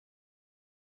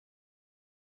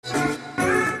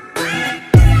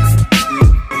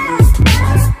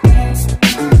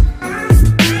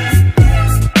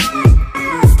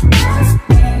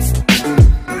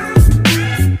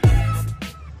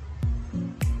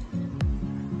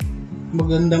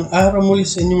Magandang araw muli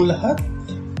sa inyong lahat.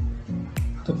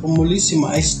 Ito po muli si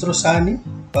Maestro Sani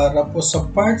para po sa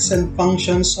parts and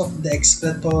functions of the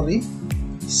excretory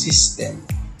system.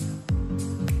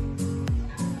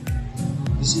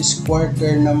 This is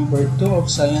quarter number 2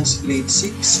 of Science Grade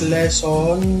 6,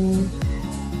 Lesson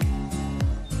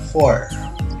 4.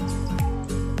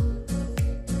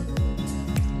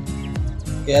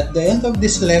 Okay, at the end of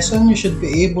this lesson, you should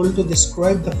be able to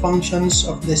describe the functions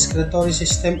of the excretory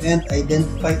system and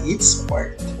identify its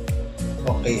part.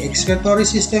 Okay, excretory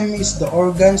system is the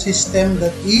organ system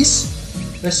that is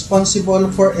responsible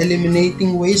for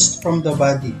eliminating waste from the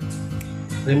body.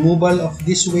 Removal of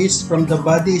this waste from the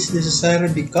body is necessary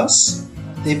because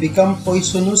they become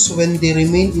poisonous when they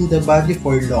remain in the body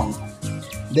for long.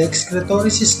 The excretory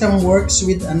system works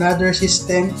with another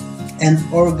system and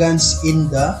organs in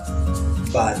the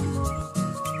body.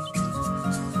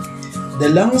 The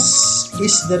lungs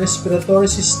is the respiratory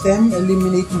system,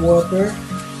 eliminate water,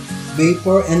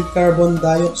 vapor, and carbon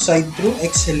dioxide through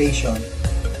exhalation.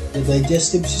 The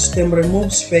digestive system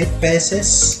removes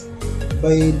feces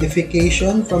by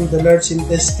defecation from the large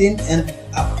intestine and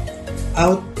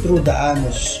out through the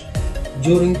anus.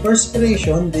 During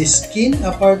perspiration, the skin,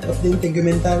 a part of the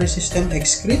integumentary system,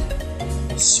 excrete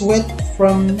sweat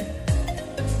from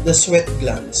the sweat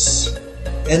glands.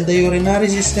 And the urinary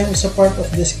system is a part of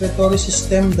the excretory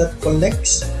system that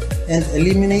collects and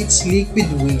eliminates liquid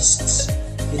wastes.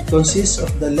 It consists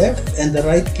of the left and the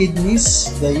right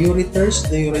kidneys, the ureters,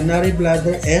 the urinary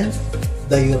bladder, and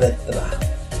the urethra.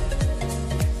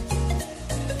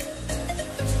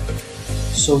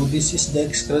 So this is the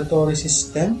excretory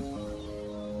system.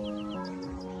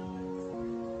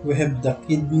 We have the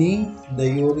kidney,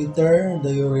 the ureter,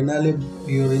 the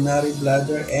urinary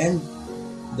bladder, and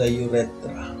the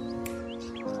urethra.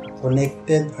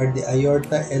 Connected are the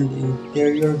aorta and the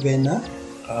interior vena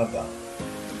cava.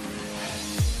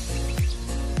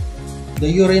 The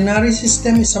urinary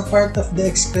system is a part of the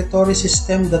excretory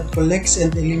system that collects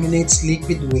and eliminates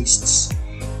liquid wastes.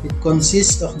 It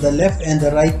consists of the left and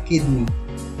the right kidney,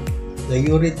 the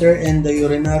ureter and the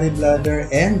urinary bladder,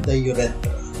 and the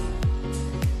urethra.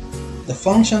 The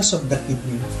functions of the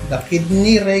kidney. The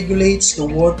kidney regulates the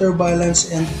water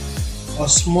balance and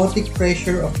osmotic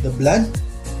pressure of the blood.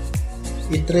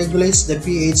 It regulates the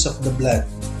pH of the blood.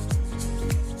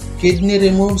 Kidney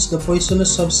removes the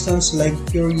poisonous substance like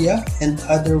urea and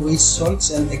other waste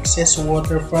salts and excess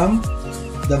water from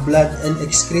the blood and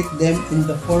excrete them in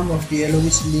the form of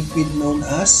yellowish liquid known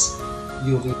as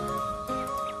urine.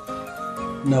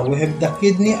 Now we have the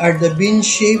kidney are the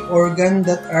bean-shaped organ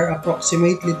that are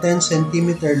approximately 10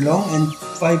 cm long and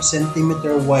 5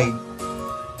 cm wide.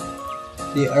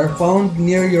 They are found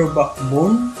near your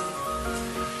backbone,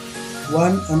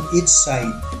 one on each side.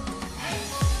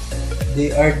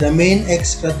 They are the main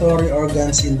excretory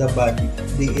organs in the body.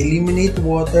 They eliminate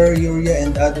water, urea,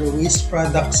 and other waste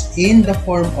products in the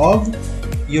form of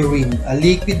urine, a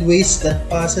liquid waste that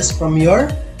passes from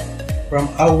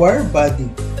our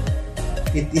body.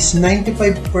 It is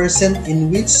 95% in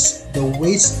which the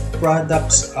waste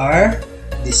products are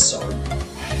dissolved.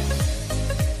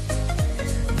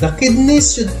 The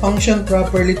kidneys should function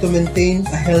properly to maintain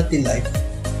a healthy life.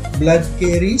 Blood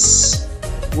carries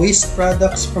waste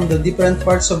products from the different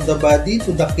parts of the body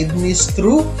to the kidneys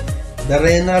through the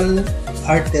renal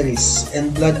arteries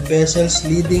and blood vessels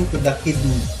leading to the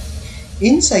kidney.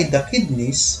 Inside the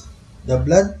kidneys, the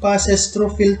blood passes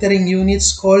through filtering units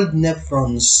called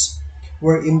nephrons,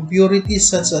 where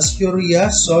impurities such as urea,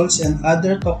 salts, and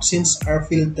other toxins are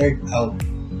filtered out.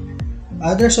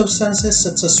 Other substances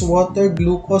such as water,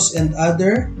 glucose, and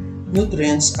other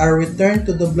nutrients are returned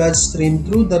to the bloodstream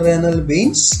through the renal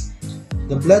veins,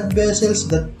 the blood vessels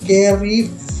that carry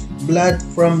blood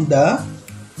from the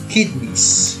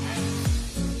kidneys.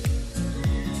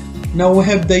 Now we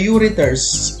have the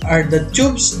ureters, are the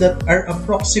tubes that are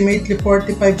approximately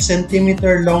 45 cm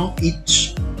long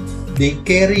each. They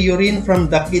carry urine from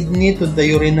the kidney to the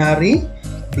urinary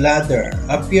bladder,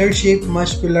 a pear-shaped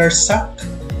muscular sac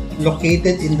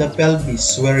located in the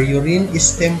pelvis where urine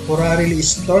is temporarily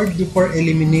stored before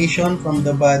elimination from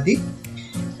the body.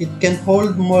 It can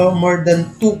hold more than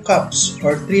 2 cups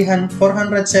or 473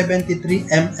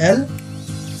 ml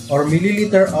or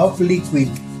milliliter of liquid.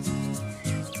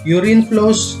 Urine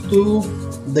flows to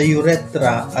the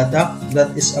urethra, a duct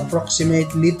that is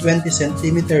approximately 20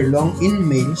 cm long in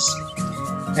males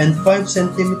and 5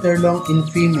 cm long in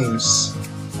females.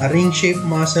 A ring-shaped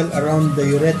muscle around the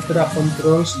urethra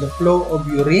controls the flow of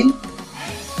urine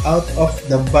out of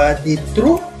the body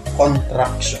through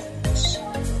contractions.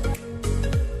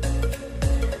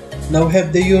 Now we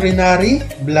have the urinary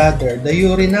bladder. The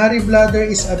urinary bladder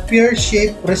is a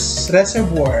pear-shaped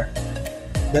reservoir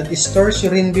that stores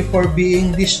urine before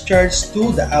being discharged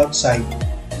to the outside.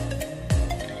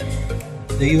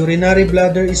 The urinary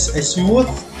bladder is a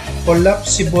smooth,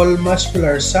 collapsible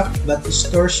muscular sac that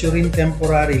stores urine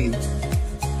temporarily.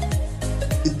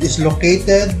 It is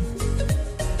located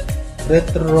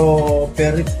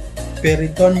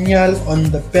retroperitoneal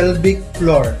on the pelvic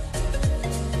floor,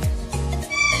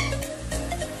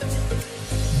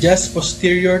 just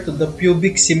posterior to the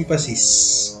pubic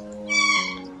symphysis.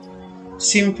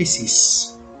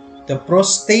 The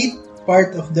prostate,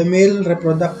 part of the male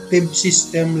reproductive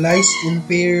system, lies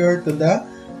inferior to the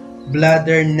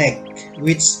bladder neck,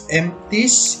 which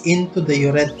empties into the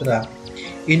urethra.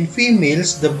 In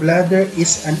females, the bladder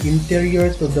is an interior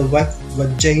to the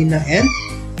vagina and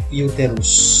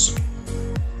uterus.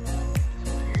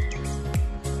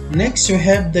 Next, we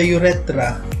have the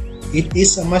urethra. It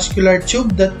is a muscular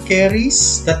tube that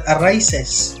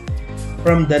arises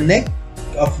from the neck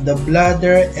of the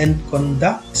bladder and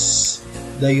conducts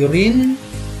the urine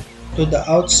to the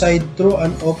outside through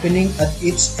an opening at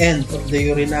each end of the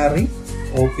urinary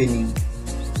opening.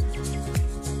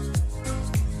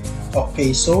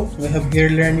 Okay, so we have here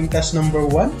learning task number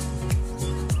 1.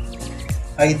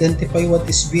 Identify what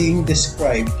is being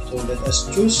described. So let us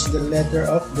choose the letter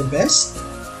of the best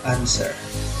answer.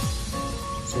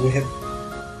 So we have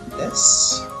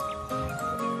this.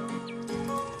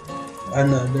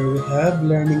 Another, we have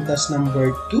learning task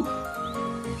number 2.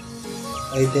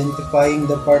 Identifying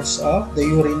the parts of the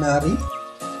urinary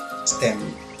system.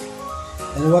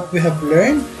 And what we have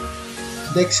learned,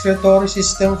 the excretory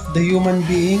system of the human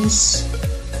beings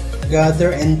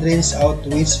gather and drains out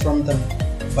waste from the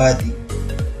body.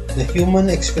 The human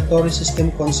excretory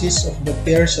system consists of the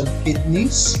pairs of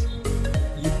kidneys,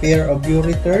 pair of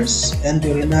ureters, and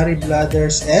urinary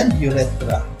bladders and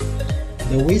urethra.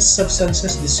 The waste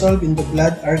substances dissolved in the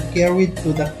blood are carried to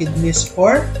the kidneys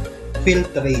for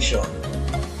filtration.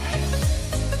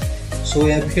 So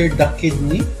we have here the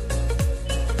kidney.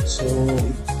 So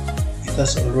it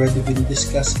has already been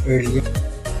discussed earlier.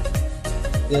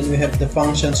 Then we have the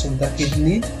functions of the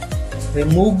kidney.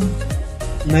 Remove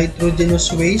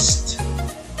nitrogenous waste.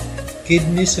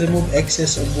 Kidneys remove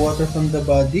excess of water from the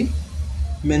body.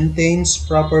 Maintains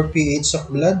proper pH of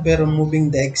blood by removing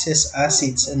the excess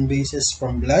acids and bases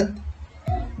from blood.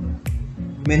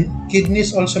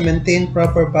 Kidneys also maintain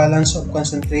proper balance of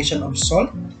concentration of salt.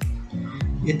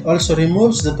 It also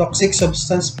removes the toxic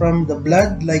substance from the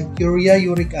blood like urea,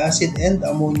 uric acid, and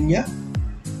ammonia.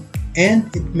 And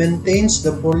it maintains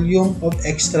the volume of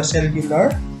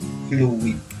extracellular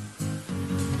fluid.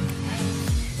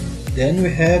 Then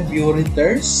we have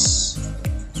ureters.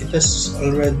 It has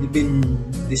already been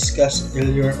discussed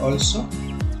earlier also.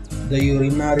 The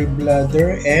urinary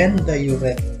bladder and the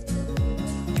urethra.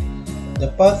 The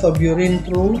path of urine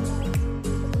through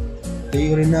the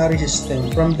urinary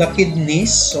system from the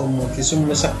kidneys, so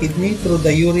magsisimula sa kidney through the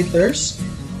ureters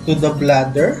to the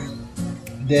bladder,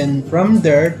 then from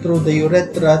there through the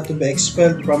urethra to be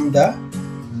expelled from the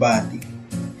body.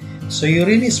 So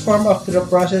urine is formed after the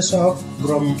process of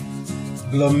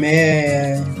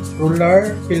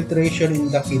glomerular filtration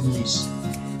in the kidneys.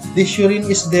 This urine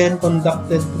is then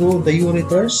conducted through the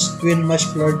ureters, twin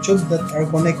muscular tube that are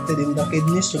connected in the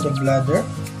kidneys to the bladder,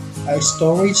 a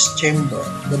storage chamber.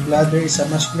 The bladder is a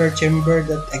muscular chamber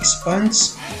that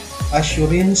expands as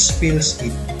urine spills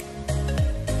it.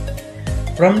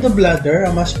 From the bladder,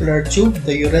 a muscular tube,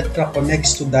 the urethra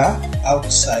connects to the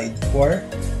outside for.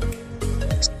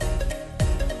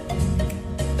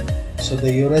 So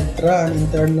the urethra, an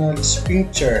internal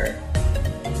sphincter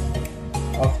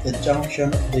of the junction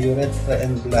of the urethra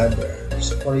and bladder.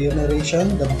 So for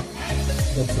urination, the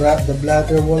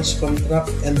bladder walls contract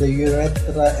and the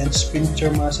urethra and sphincter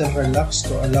muscle relax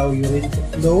to allow urine to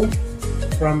flow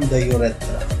from the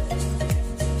urethra.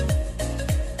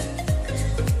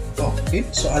 Okay,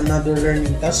 so another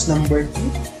learning task number 2.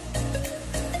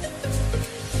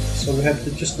 So we have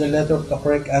to choose the letter of the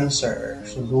correct answer.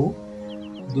 So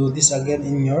do this again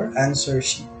in your answer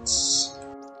sheets.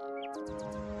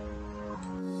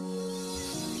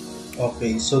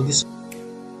 Okay, so this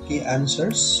key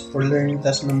answers for learning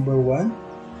task number 1.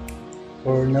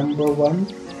 For number 1,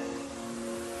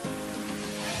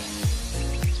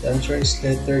 the answer is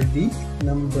letter D.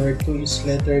 Number 2 is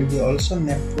letter D also,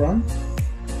 nephron.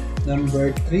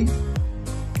 Number 3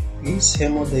 is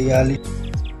hemodialysis.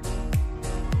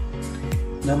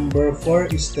 Number 4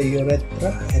 is the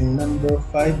urethra. And number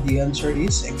 5, the answer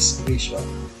is excretion.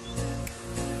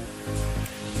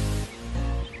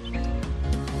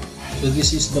 So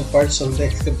this is the parts of the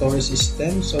excretory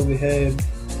system. So we have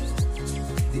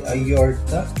the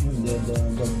aorta,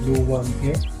 the blue one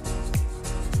here.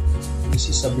 This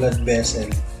is a blood vessel.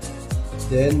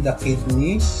 Then the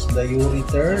kidneys, the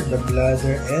ureter, the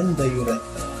bladder, and the urethra.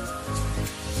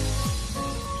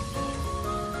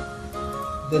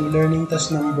 Then learning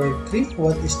task number 3.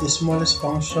 What is the smallest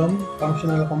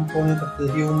functional component of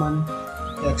the human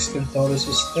excretory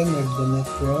system? We have the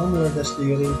nephron. Where does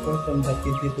the urine flow from the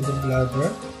kidney to the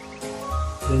bladder?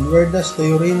 Then where does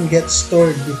the urine get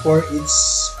stored before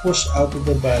it's pushed out of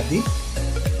the body?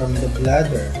 From the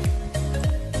bladder.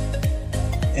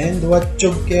 And what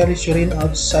tube carries urine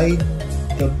outside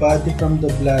the body from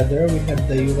the bladder? We have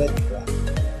the urethra.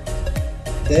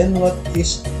 Then what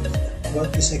is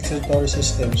excretory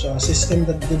system? So a system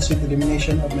that deals with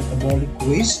elimination of metabolic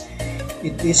waste.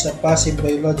 It is a passive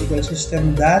biological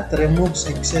system that removes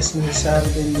excess necessary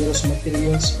dangerous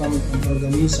materials from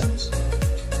organisms.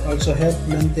 Also help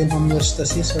maintain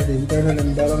homeostasis or the internal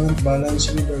environment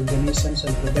balance with organisms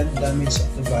and prevent damage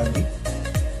of the body.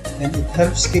 And it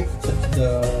helps keep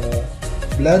the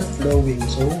blood flowing.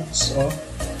 So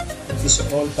it is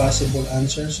all possible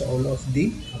answers, all of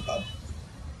the above.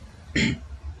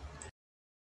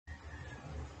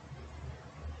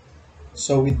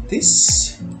 So with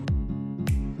this,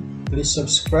 please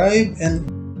subscribe, and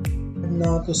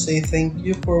now to say thank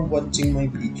you for watching my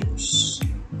videos.